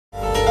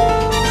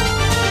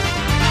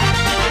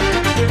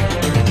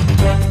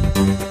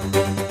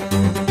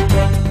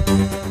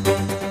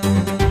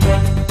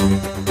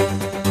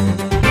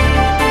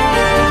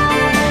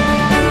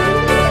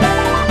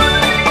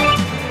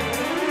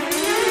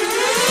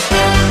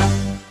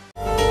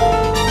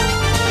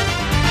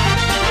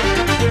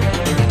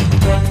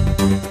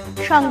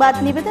সংবাদ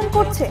নিবেদন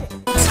করছে।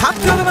 ছাদ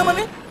চলে না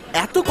মানে?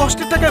 এত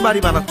কষ্টের টাকায়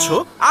বাড়ি বানাচ্ছ,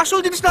 আসল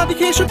জিনিস না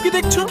দেখে এসব কি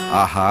দেখছো?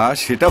 আহা,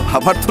 সেটা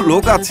ভাবার তো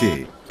লোক আছে।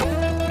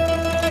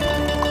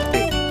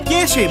 কে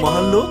সেই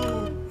মহান লোক?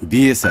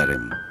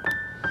 বিএসআরএম।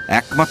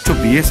 একমাত্র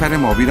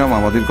বিএসআরএম অবিরাম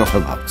আমাদের কথা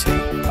ভাবছে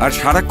আর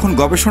সারাক্ষণ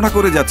গবেষণা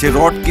করে যাচ্ছে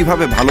রড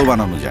কিভাবে ভালো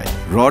বানানো যায়।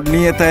 রড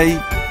নিয়ে তাই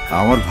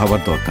আমার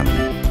ভাবার দরকার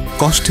নেই।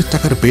 কষ্টের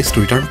টাকার বেস্ট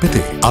রিটার্ন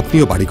পেতে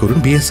আপনিও বাড়ি করুন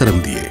বিএসআরএম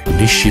দিয়ে।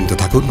 নিশ্চিন্ত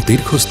থাকুন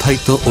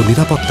দীর্ঘস্থায়িত্ব ও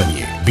নিরাপত্তা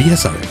নিয়ে।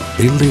 বিএসআরএম,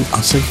 বিল্ডিং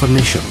আ সেফার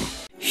নেশন।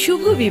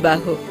 শুভ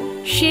বিবাহ,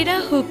 সেরা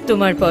হোক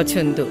তোমার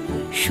পছন্দ,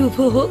 শুভ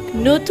হোক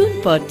নতুন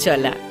পথ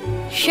চলা।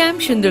 শ্যাম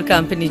সুন্দর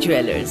কোম্পানি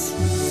জুয়েলার্স।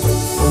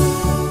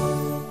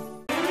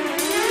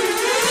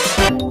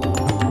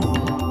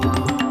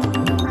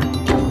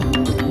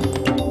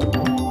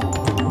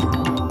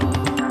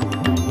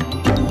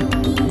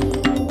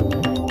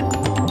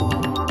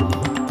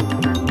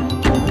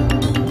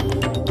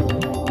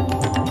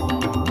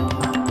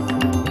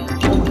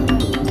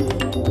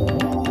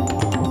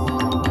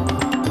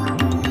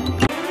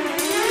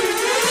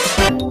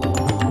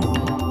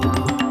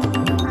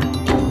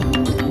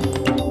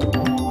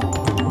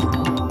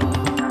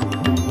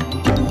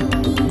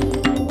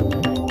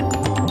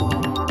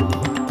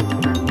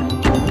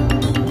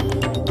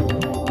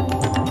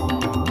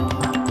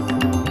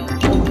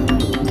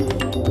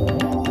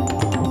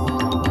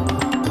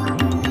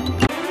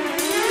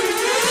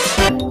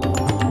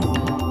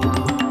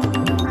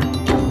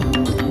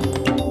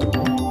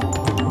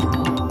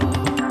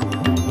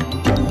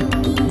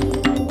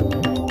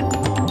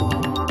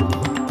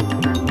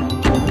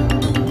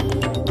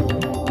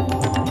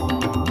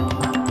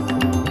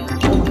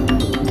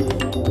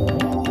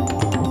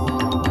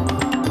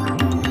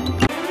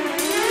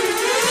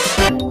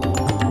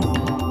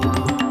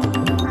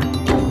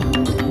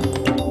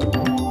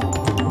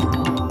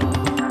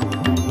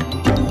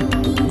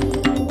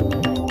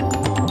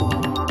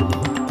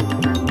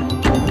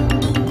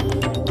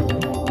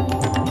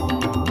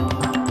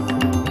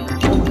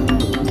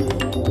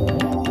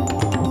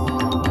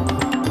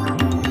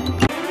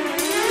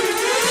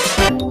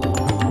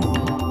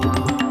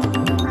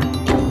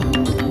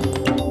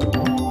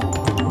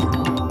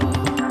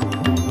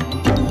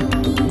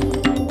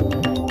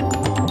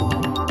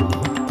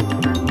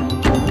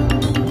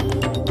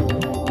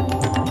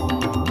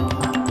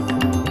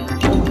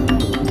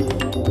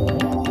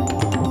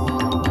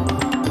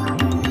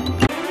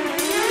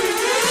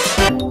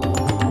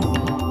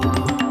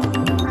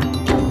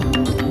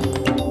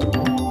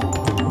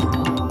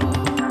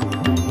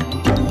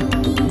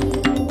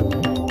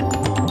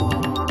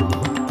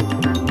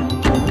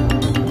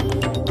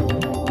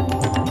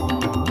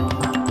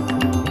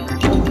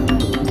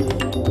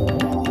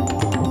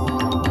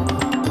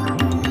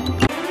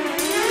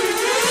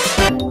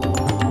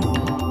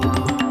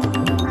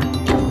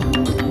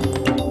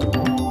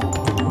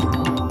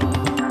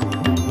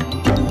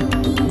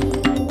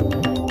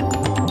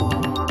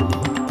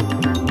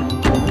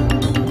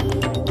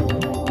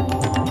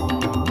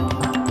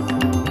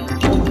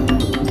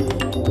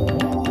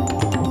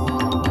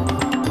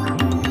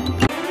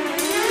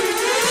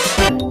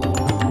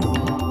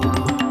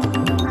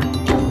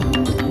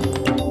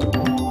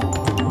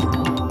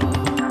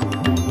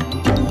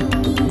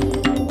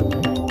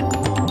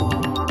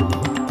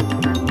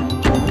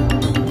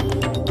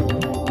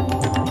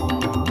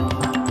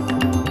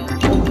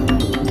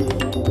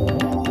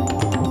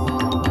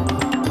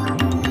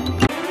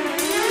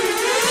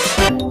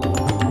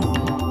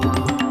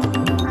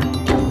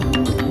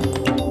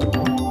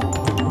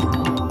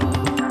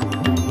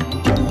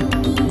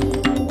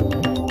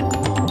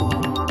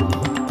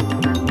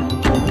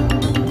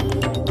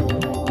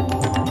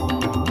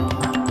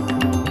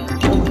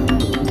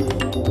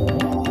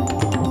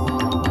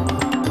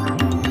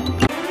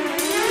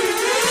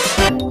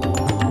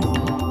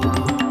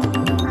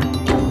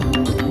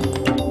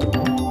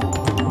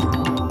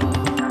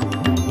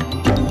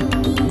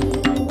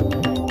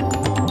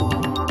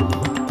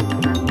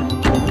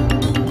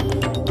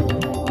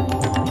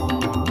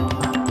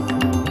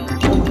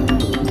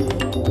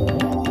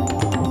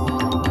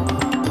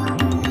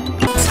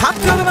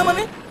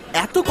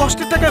 এত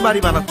কষ্টের টাকায়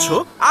বাড়ি বানাচ্ছ,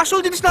 আসল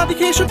জিনিস না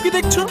দেখে এসব কি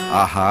দেখছো?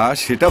 আহা,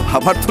 সেটা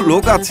ভাবার তো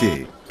লোক আছে।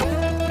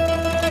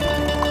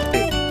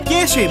 কে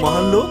সেই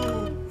মহান লোক?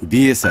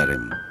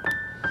 বিএসআরএম।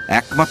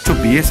 একমাত্র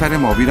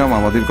বিএসআরএম অবিরাম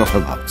আমাদের কথা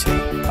ভাবছে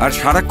আর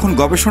সারাক্ষণ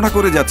গবেষণা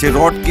করে যাচ্ছে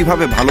রড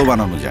কিভাবে ভালো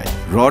বানানো যায়।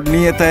 রড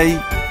নিয়ে তাই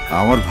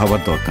আমার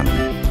ভাবার দরকার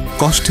নেই।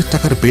 কষ্টের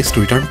টাকার বেস্ট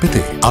রিটার্ন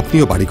পেতে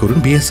আপনিও বাড়ি করুন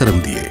বিএসআরএম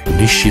দিয়ে।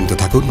 নিশ্চিন্ত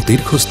থাকুন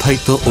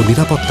দীর্ঘস্থায়িত্ব ও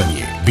নিরাপত্তা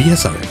নিয়ে।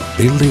 বিএসআরএম,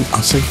 বিল্ডিং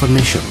আ সেফার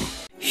নেশন।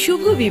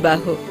 শুভ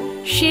বিবাহ,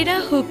 সেরা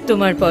হোক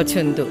তোমার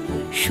পছন্দ,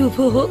 শুভ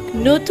হোক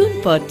নতুন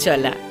পথ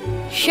চলা।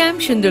 শ্যাম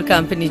সুন্দর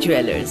কোম্পানি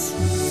জুয়েলার্স।